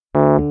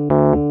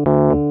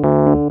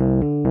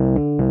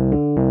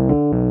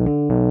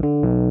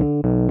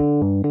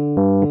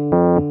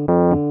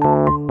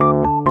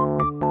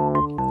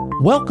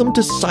Welcome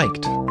to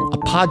Psyched, a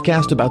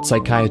podcast about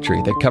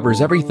psychiatry that covers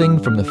everything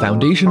from the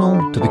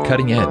foundational to the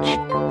cutting edge,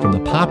 from the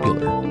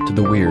popular to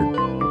the weird.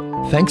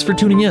 Thanks for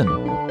tuning in.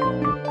 And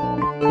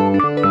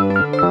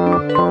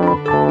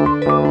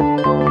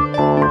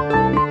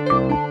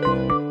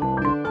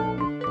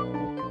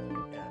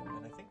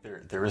I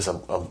think there is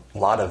a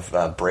lot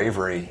of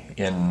bravery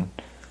in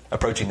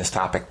approaching this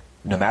topic,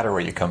 no matter where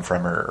you come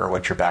from or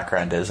what your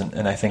background is.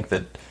 And I think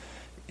that,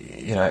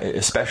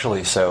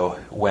 especially so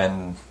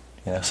when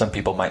some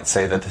people might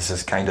say that this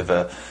is kind of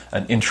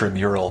an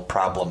intramural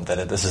problem,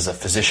 that this is a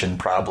physician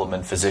problem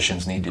and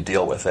physicians need to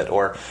deal with it.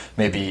 Or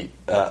maybe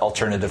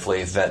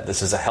alternatively, that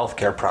this is a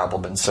healthcare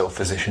problem and so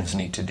physicians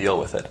need to deal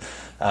with it.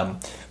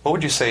 What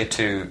would you say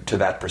to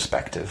that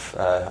perspective?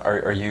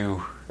 Are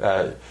you...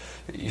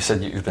 you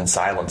said you've been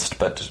silenced,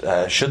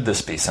 but should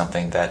this be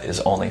something that is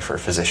only for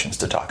physicians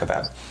to talk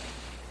about?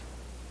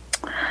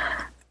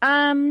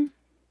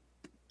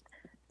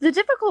 The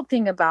difficult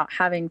thing about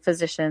having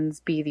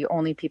physicians be the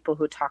only people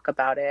who talk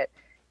about it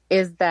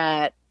is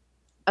that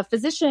a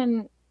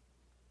physician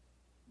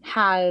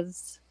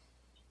has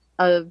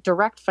a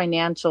direct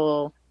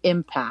financial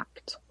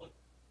impact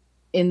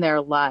in their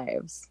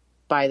lives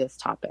by this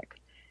topic.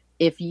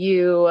 If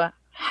you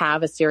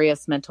have a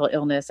serious mental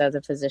illness as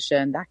a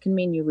physician, that can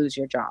mean you lose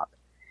your job.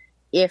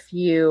 If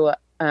you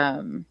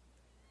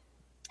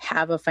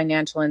have a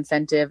financial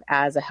incentive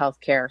as a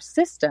healthcare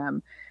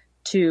system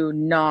to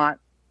not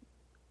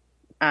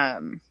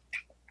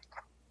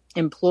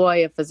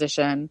employ a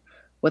physician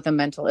with a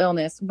mental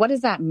illness, what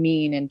does that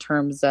mean in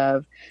terms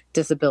of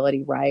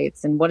disability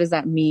rights? And what does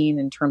that mean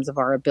in terms of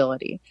our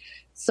ability?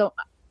 So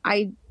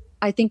I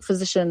think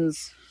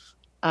physicians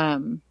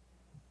know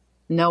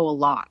a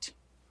lot.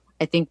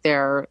 I think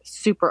they're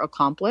super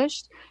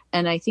accomplished,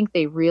 and I think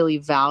they really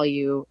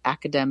value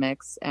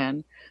academics,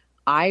 and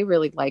I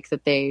really like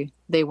that they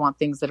want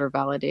things that are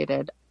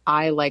validated.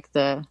 I like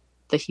the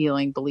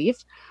healing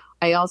belief.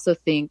 I also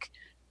think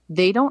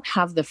they don't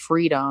have the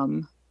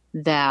freedom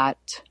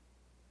that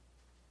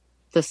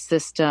the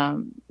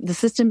system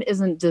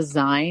isn't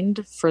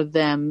designed for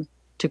them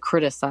to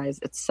criticize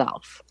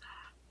itself.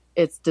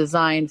 It's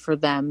designed for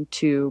them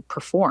to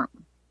perform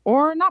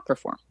or not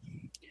perform.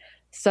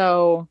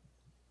 So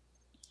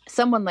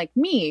someone like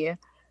me,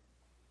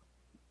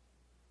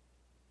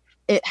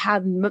 it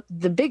had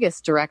the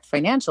biggest direct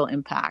financial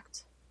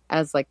impact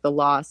as like the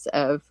loss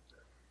of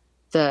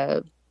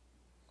the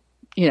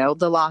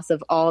loss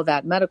of all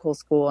that medical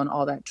school and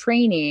all that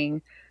training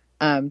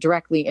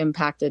directly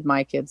impacted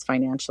my kids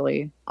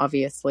financially,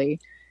 obviously.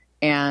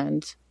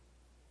 And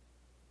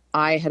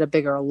I had a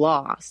bigger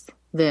loss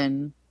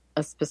than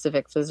a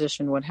specific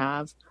physician would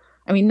have.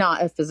 I mean,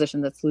 not a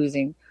physician that's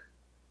losing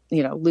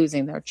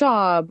their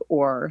job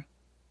or,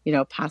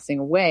 passing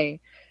away,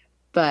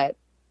 but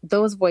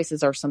those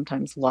voices are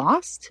sometimes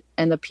lost,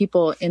 and the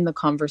people in the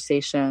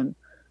conversation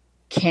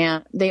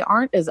they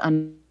aren't as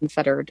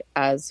unfettered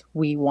as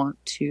we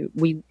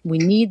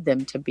need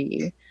them to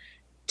be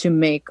to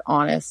make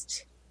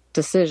honest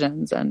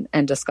decisions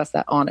and discuss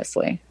that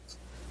honestly.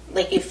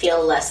 Like you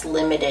feel less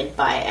limited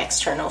by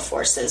external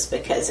forces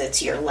because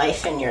it's your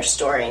life and your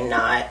story,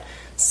 not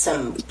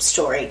some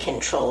story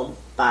controlled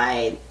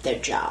by their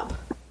job.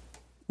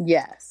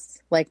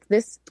 Yes. Like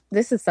this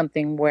is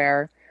something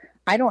where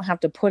I don't have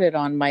to put it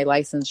on my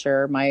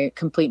licensure, my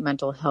complete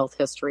mental health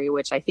history,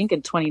 which I think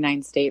in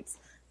 29 states,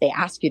 they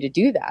ask you to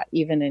do that,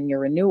 even in your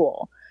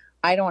renewal.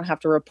 I don't have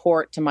to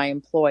report to my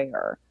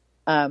employer.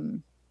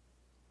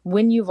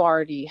 When you've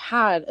already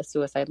had a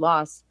suicide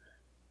loss,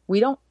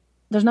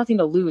 there's nothing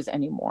to lose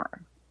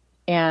anymore.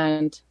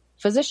 And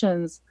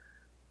physicians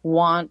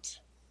want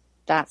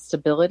that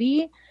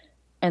stability,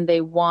 and they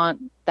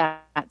want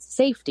that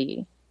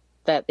safety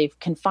that they've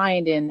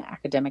confined in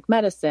academic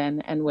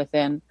medicine and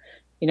within,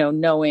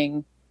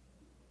 knowing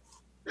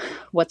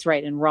what's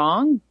right and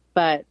wrong.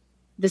 But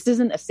this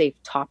isn't a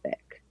safe topic.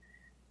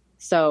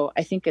 So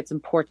I think it's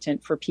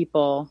important for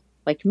people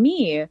like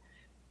me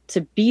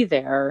to be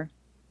there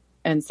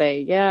and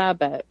say, yeah,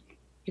 but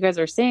you guys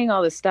are saying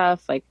all this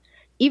stuff. Like,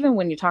 even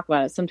when you talk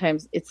about it,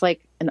 sometimes it's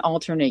like an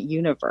alternate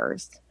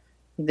universe.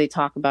 They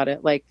talk about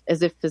it like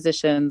as if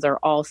physicians are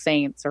all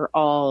saints or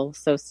all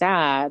so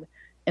sad,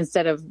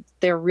 instead of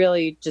they're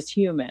really just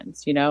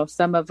humans.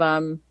 Some of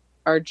them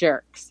are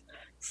jerks.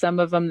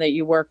 Some of them that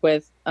you work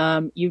with,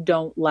 you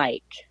don't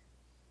like.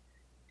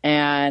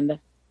 And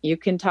you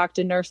can talk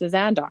to nurses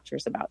and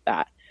doctors about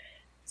that.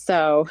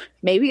 So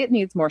maybe it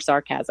needs more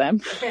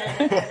sarcasm.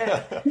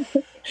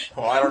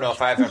 Well, I don't know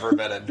if I've ever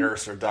met a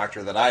nurse or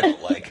doctor that I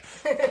don't like.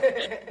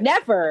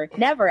 Never.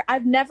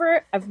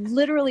 I've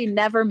literally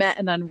never met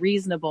an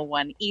unreasonable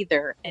one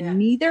either. And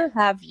neither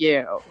have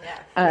you.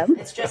 Yeah.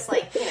 It's just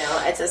like,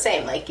 it's the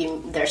same. Like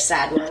there's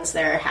sad ones,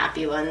 there are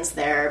happy ones,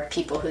 there are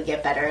people who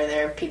get better,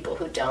 there are people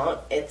who don't.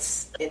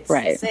 It's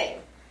right. The same.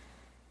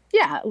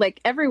 Yeah. Like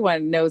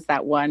everyone knows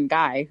that one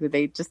guy who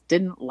they just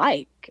didn't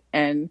like.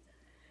 And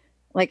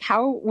like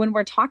when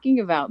we're talking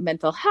about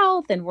mental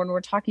health and when we're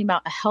talking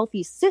about a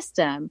healthy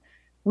system,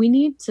 we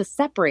need to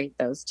separate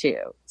those two.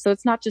 So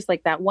it's not just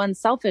like that one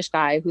selfish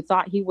guy who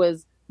thought he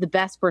was the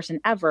best person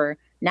ever.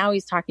 Now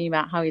he's talking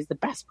about how he's the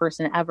best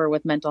person ever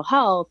with mental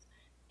health,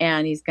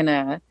 and he's going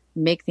to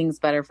make things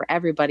better for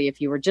everybody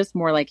if you were just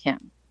more like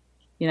him,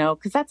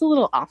 because that's a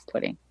little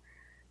off-putting.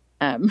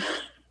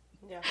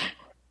 Yeah.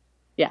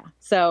 Yeah.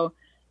 So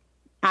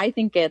I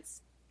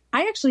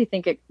actually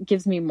think it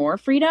gives me more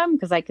freedom,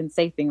 because I can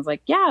say things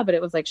like, yeah, but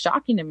it was like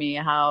shocking to me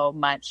how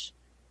much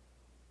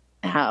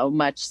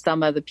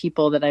some of the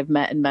people that I've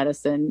met in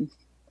medicine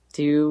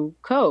do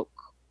coke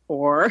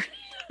or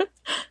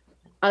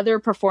other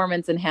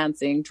performance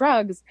enhancing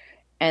drugs,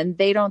 and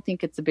they don't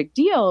think it's a big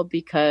deal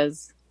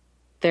because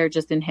they're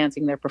just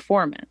enhancing their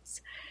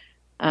performance.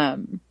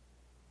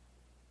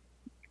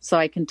 So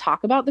I can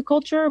talk about the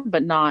culture,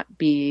 but not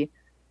be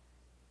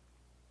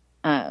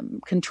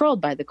controlled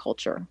by the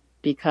culture,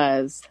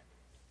 because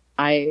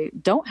I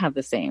don't have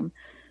the same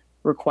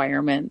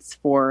requirements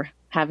for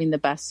having the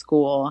best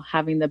school,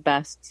 having the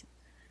best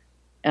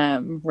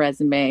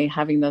resume,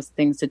 having those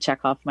things to check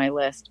off my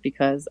list,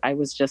 because I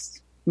was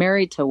just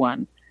married to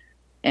one,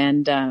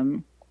 and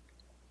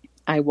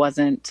I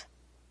wasn't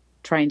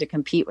trying to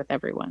compete with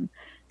everyone.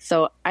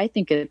 So I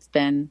think it's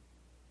been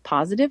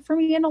positive for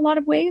me in a lot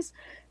of ways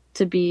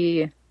to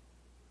be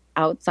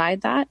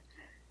outside that,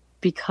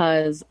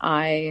 because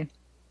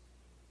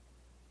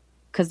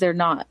they're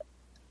not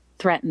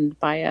threatened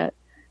by it,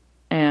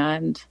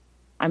 and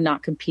I'm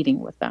not competing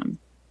with them.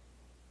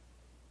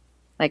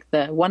 Like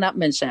the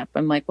one-upmanship,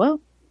 I'm like,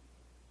 well,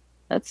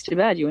 that's too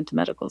bad you went to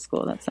medical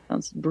school. That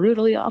sounds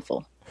brutally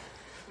awful.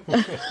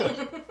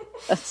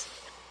 It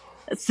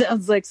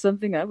sounds like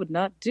something I would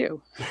not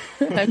do.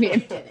 I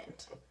mean,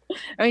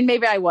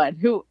 maybe I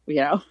would.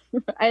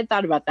 I had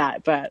thought about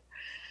that, but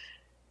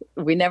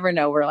we never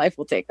know where life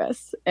will take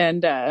us.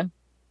 And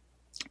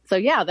so,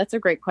 yeah, that's a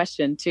great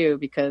question too,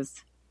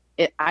 because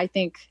I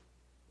think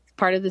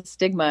part of the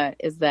stigma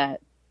is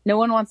that no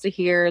one wants to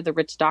hear the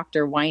rich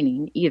doctor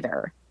whining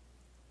either.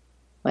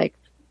 Like,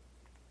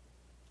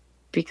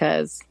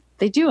 because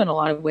they do in a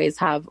lot of ways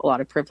have a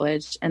lot of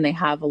privilege, and they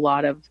have a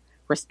lot of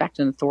respect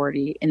and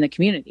authority in the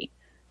community.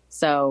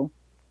 So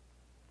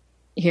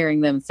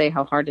hearing them say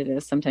how hard it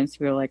is, sometimes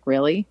people are like,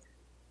 really?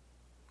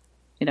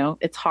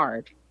 It's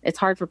hard. It's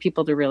hard for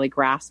people to really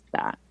grasp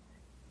that.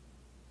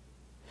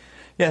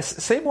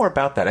 Yes. Say more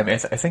about that. I mean,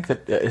 I think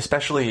that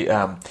especially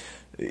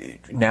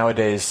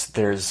nowadays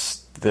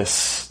there's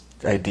this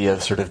idea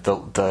of sort of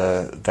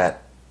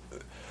that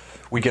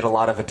we get a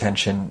lot of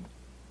attention,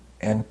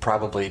 and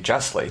probably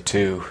justly,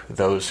 to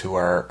those who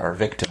are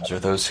victims or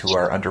those who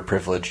are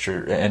underprivileged,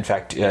 or in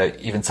fact,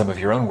 even some of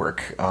your own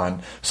work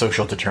on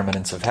social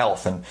determinants of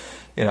health. And,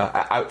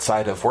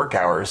 outside of work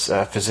hours,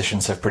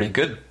 physicians have pretty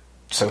good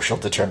social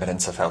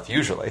determinants of health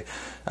usually.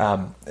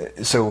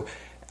 So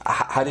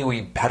how do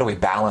we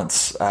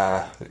balance,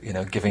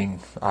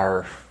 giving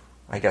our,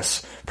 I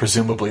guess,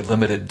 presumably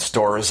limited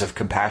stores of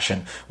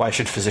compassion? Why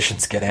should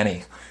physicians get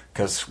any?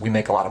 Because we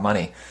make a lot of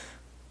money.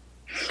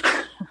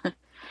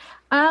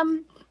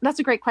 That's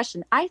a great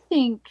question. I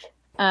think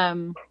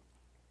no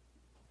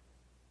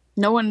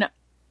one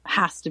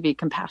has to be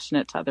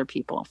compassionate to other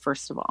people,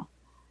 first of all.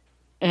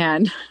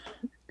 And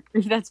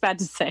that's bad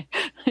to say.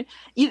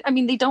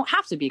 They don't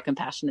have to be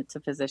compassionate to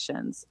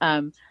physicians.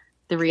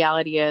 The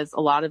reality is a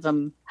lot of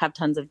them have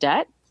tons of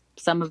debt.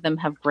 Some of them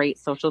have great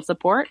social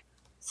support.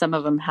 Some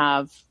of them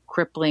have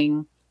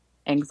crippling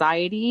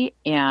anxiety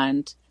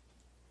and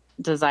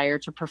desire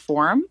to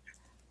perform.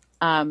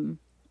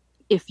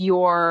 If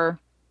you're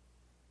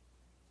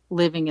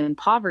living in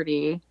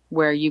poverty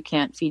where you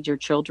can't feed your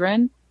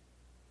children,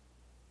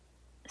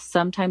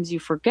 sometimes you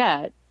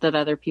forget that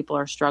other people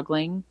are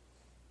struggling,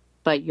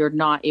 but you're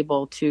not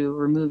able to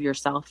remove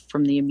yourself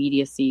from the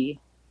immediacy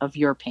of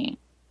your pain.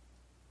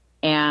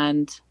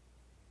 And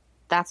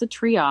that's a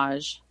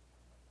triage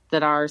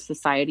that our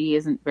society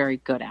isn't very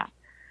good at.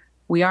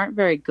 We aren't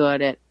very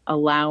good at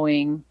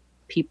allowing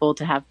people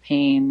to have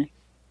pain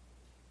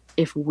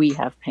if we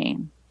have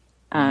pain.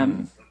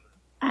 And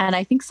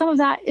I think some of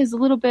that is a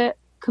little bit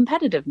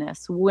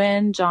competitiveness.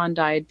 When John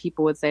died,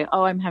 people would say,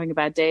 oh, I'm having a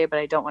bad day, but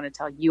I don't want to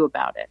tell you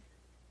about it.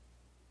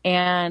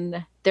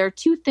 And there are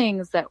two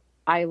things that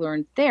I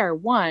learned there.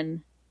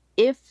 One,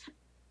 if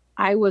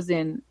I was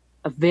in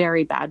a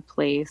very bad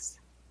place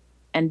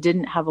and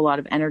didn't have a lot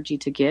of energy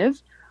to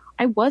give,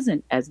 I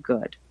wasn't as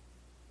good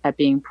at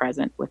being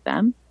present with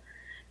them.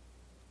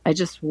 I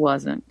just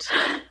wasn't.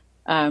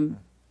 And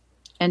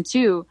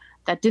two,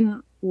 that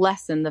didn't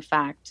lessen the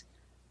fact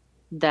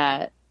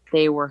that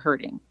they were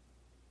hurting.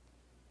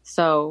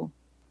 So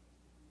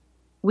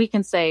we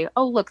can say,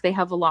 oh, look, they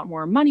have a lot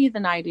more money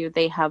than I do.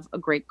 They have a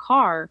great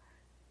car,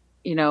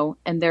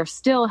 and they're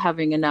still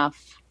having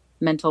enough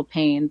mental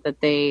pain that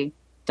they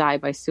die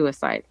by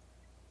suicide.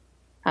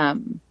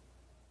 That's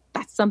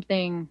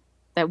something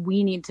that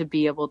we need to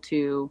be able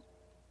to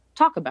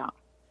talk about.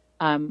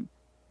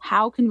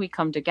 How can we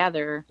come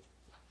together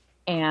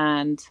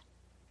and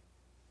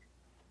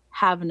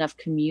have enough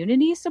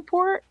community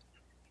support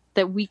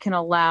that we can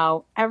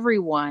allow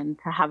everyone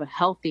to have a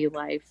healthy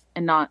life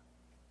and not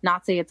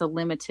say it's a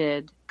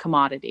limited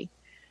commodity.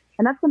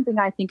 And that's something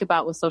I think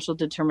about with social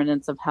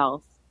determinants of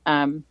health.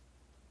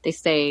 They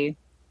say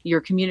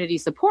your community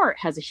support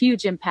has a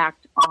huge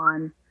impact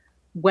on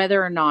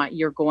whether or not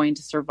you're going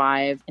to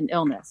survive an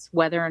illness,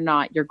 whether or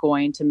not you're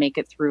going to make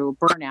it through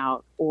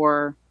burnout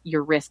or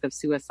your risk of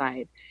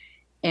suicide.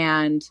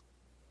 And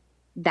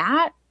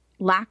that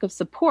lack of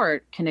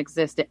support can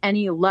exist at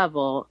any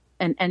level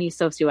and any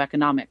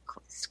socioeconomic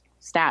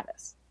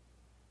status.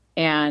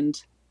 And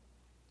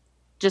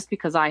just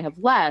because I have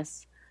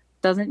less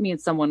doesn't mean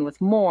someone with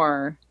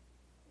more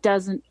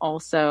doesn't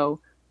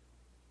also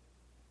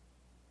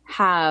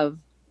have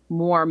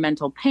more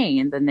mental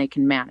pain than they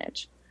can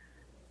manage.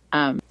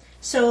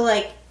 So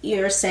like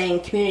you're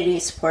saying community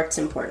support's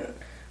important,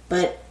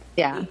 but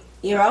yeah,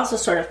 you're also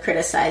sort of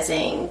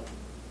criticizing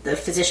the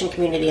physician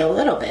community a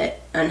little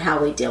bit on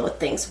how we deal with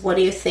things. What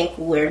do you think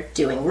we're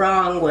doing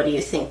wrong? What do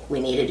you think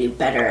we need to do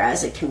better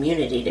as a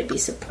community to be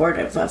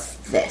supportive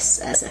of this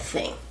as a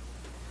thing?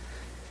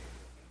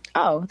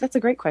 Oh, that's a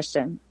great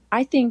question.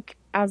 I think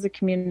as a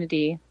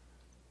community,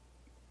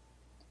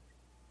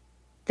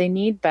 they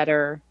need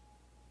better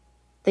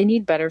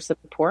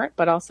support,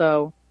 but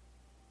also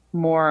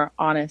more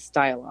honest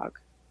dialogue.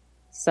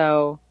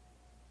 So,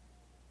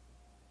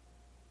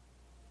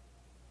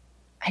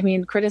 I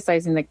mean,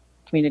 criticizing the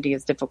community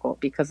is difficult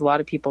because a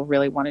lot of people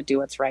really want to do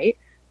what's right.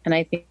 And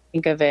I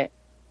think of it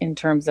in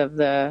terms of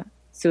the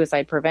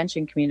suicide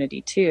prevention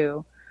community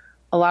too.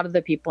 A lot of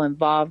the people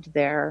involved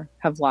there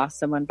have lost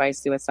someone by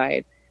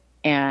suicide.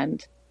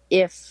 And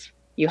if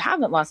you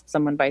haven't lost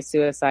someone by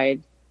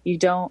suicide, you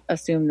don't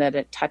assume that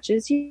it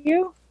touches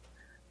you.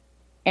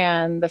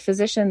 And the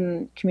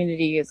physician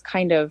community is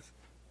kind of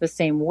the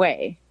same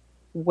way,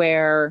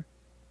 where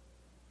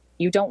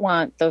you don't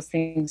want those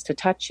things to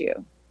touch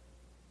you.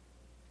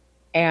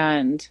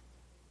 And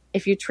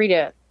if you treat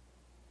it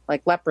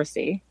like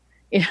leprosy,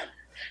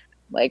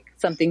 like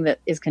something that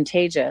is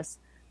contagious,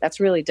 that's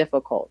really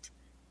difficult.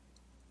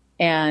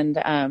 And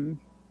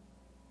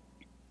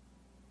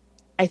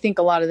I think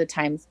a lot of the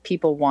times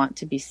people want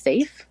to be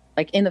safe,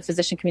 like in the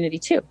physician community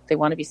too. They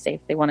want to be safe.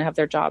 They want to have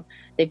their job.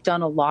 They've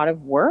done a lot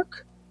of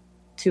work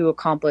to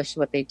accomplish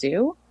what they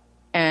do,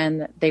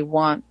 and they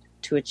want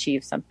to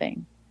achieve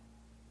something.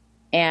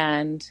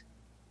 And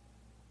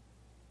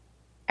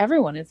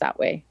everyone is that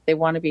way. They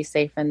want to be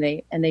safe, and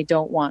they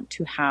don't want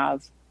to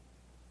have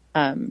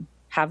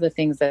the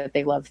things that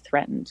they love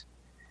threatened.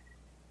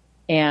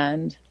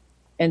 And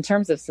in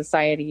terms of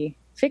society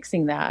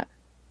fixing that,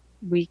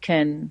 we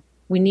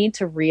need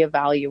to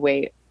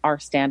reevaluate our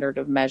standard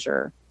of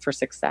measure for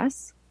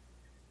success.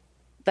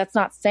 That's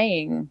not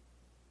saying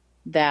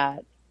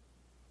that,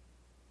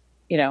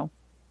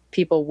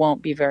 people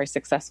won't be very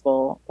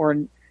successful or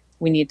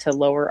we need to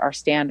lower our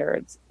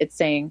standards. It's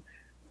saying,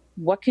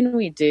 what can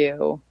we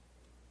do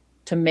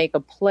to make a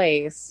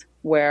place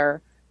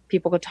where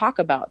people could talk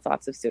about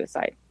thoughts of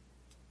suicide?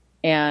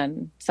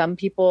 And some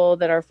people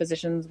that are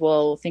physicians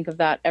will think of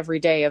that every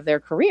day of their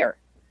career.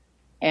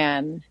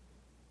 And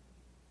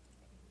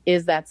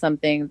is that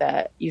something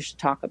that you should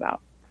talk about?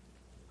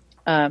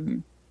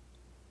 And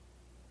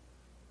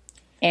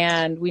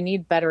we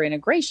need better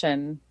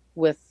integration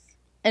with,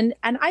 and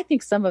I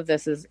think some of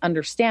this is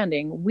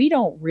understanding. We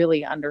don't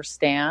really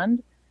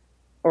understand,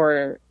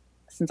 or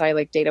since I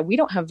like data, we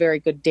don't have very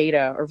good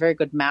data or very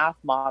good math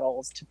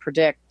models to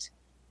predict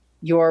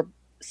your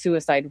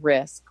suicide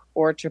risk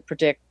or to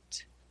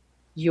predict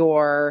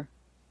your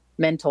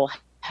mental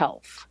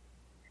health.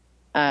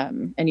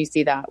 And you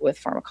see that with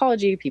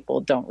pharmacology.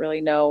 People don't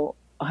really know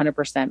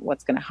 100%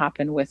 what's going to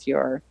happen with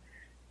your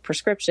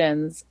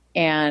prescriptions.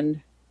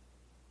 And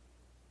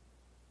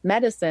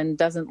medicine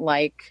doesn't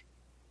like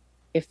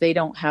if they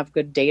don't have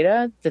good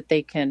data that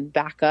they can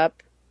back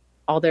up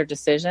all their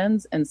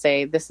decisions and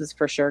say, this is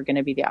for sure going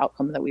to be the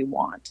outcome that we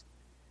want.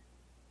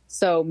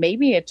 So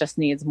maybe it just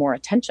needs more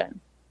attention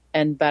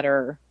and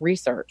better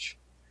research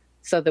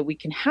so that we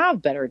can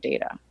have better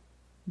data.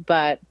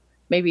 But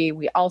maybe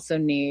we also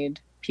need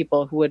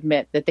people who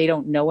admit that they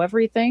don't know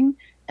everything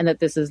and that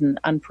this is an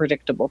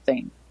unpredictable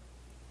thing.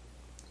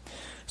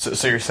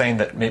 So you're saying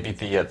that maybe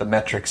the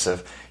metrics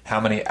of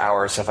how many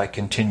hours have I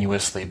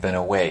continuously been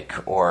awake,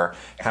 or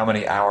how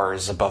many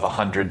hours above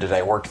 100 did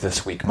I work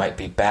this week, might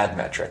be bad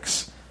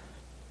metrics.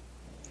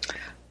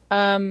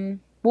 Well,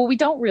 we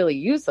don't really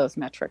use those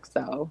metrics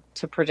though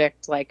to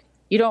predict.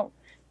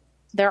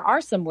 There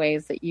are some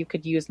ways that you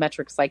could use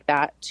metrics like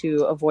that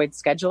to avoid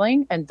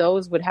scheduling, and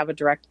those would have a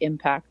direct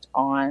impact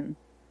on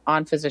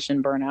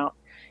physician burnout.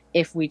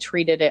 If we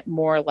treated it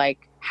more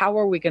like, how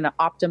are we going to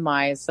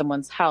optimize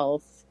someone's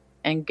health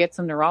and get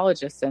some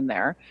neurologists in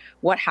there?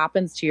 What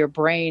happens to your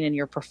brain and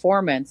your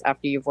performance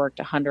after you've worked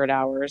 100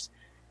 hours?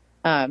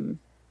 How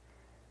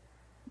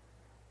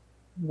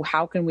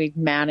can we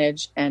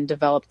manage and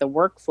develop the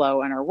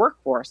workflow and our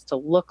workforce to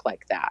look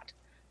like that?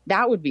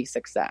 That would be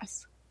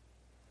success.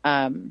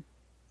 I'm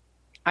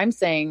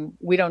saying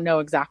we don't know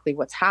exactly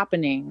what's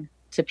happening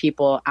to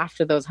people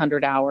after those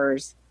 100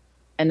 hours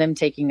and them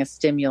taking a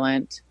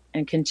stimulant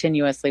and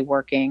continuously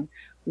working,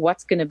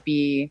 what's going to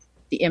be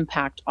the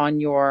impact on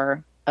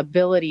your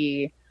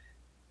ability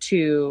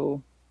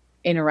to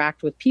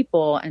interact with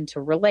people and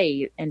to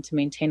relate and to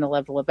maintain a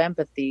level of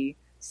empathy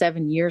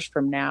 7 years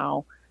from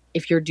now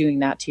if you're doing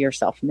that to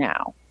yourself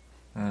now?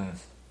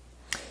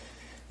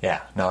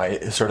 Yeah, no,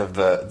 sort of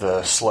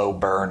the slow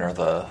burn or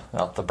the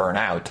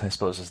burnout, I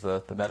suppose, is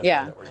the metaphor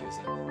that we're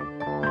using.